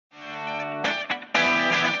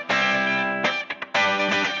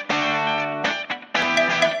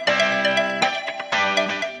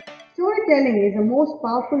Storytelling is the most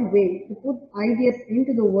powerful way to put ideas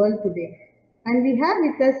into the world today. And we have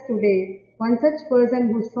with us today one such person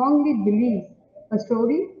who strongly believes a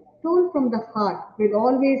story told from the heart will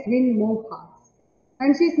always win more hearts.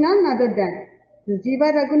 And she's none other than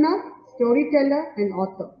Ms.Jeeva Raghunath, storyteller and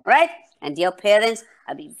author. Right? And dear parents,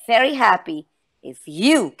 I'll be very happy if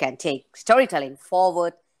you can take storytelling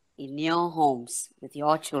forward in your homes with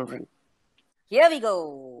your children. Here we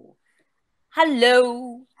go. Hello,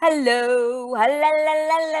 hello, hello,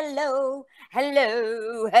 hello,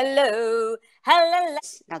 hello, hello.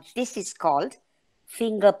 Now this is called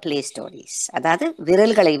finger play stories. அதாவது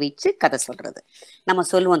விரல்களை வச்சு கதை சொல்றது. நம்ம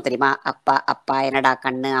சொல்லுவோம் தெரியுமா, அப்பா அப்பா என்னடா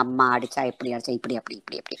கண்ணு, அம்மா அடிச்சா இப்படி அடிச்சா இப்படி அப்படி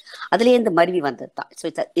இப்படி அப்படி, அதுலேயே இந்த மருவி வந்தது தான்.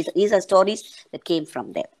 So these are stories that came from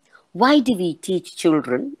there. Why do we teach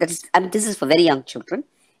children? This is for very young children.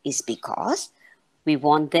 Is because we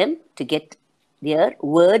want them to get their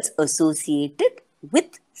words associated with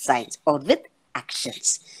signs or with actions.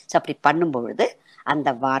 So அப்படி பண்ணும்பொழுது அந்த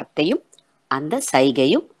வார்த்தையும் அந்த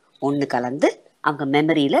சைகையும் ஒன்று கலந்து அவங்க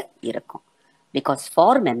மெமரியில் இருக்கும். Because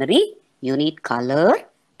for memory you need colour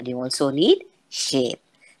and you also need shape.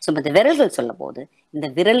 So இந்த விரல்கள் சொல்லும் போது இந்த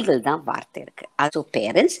விரல்கள் தான் வார்த்தை இருக்கு. So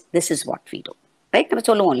parents, this is what we do. Right? நம்ம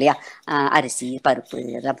சொல்லுவோம் இல்லையா, அரிசி பருப்பு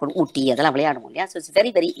அதெல்லாம் ஊட்டி அதெல்லாம் விளையாடுவோம் இல்லையா. So it's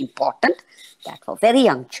very very important that for very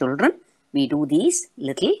young children we do these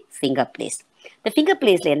little finger plays. The finger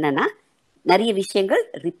plays என்னன்னா நிறைய விஷயங்கள்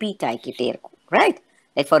ரிப்பீட் ஆகிக்கிட்டே இருக்கும். Right?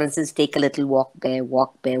 Like for instance take a little walk pay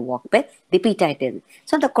walk pay walk pay, repeat ஆகிட்டே இருக்கு.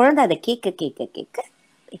 So அந்த குழந்தை அதை கேட்க கேட்க கேட்க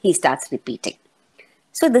he starts repeating.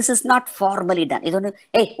 So this is not formally done. இது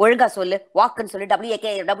ஒன்று ஒழுங்கா சொல்லு, வாக்குன்னு சொல்லு,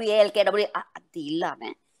 WALK அது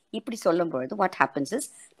இல்லாமல் இப்படி சொல்லும் பொழுது what happens is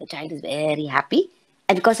the child is very happy.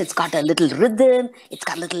 And because it's got a little rhythm, it's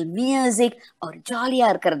got a little music, ஒரு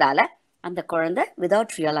ஜாலியாக இருக்கிறதால அந்த குழந்தை without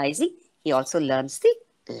realizing he also learns the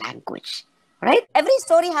language. Right? Every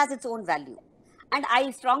story has its own value. And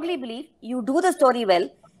I strongly believe you do the story well,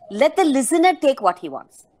 let the listener take what he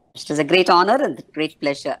wants. It is a great honor and a great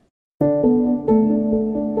pleasure.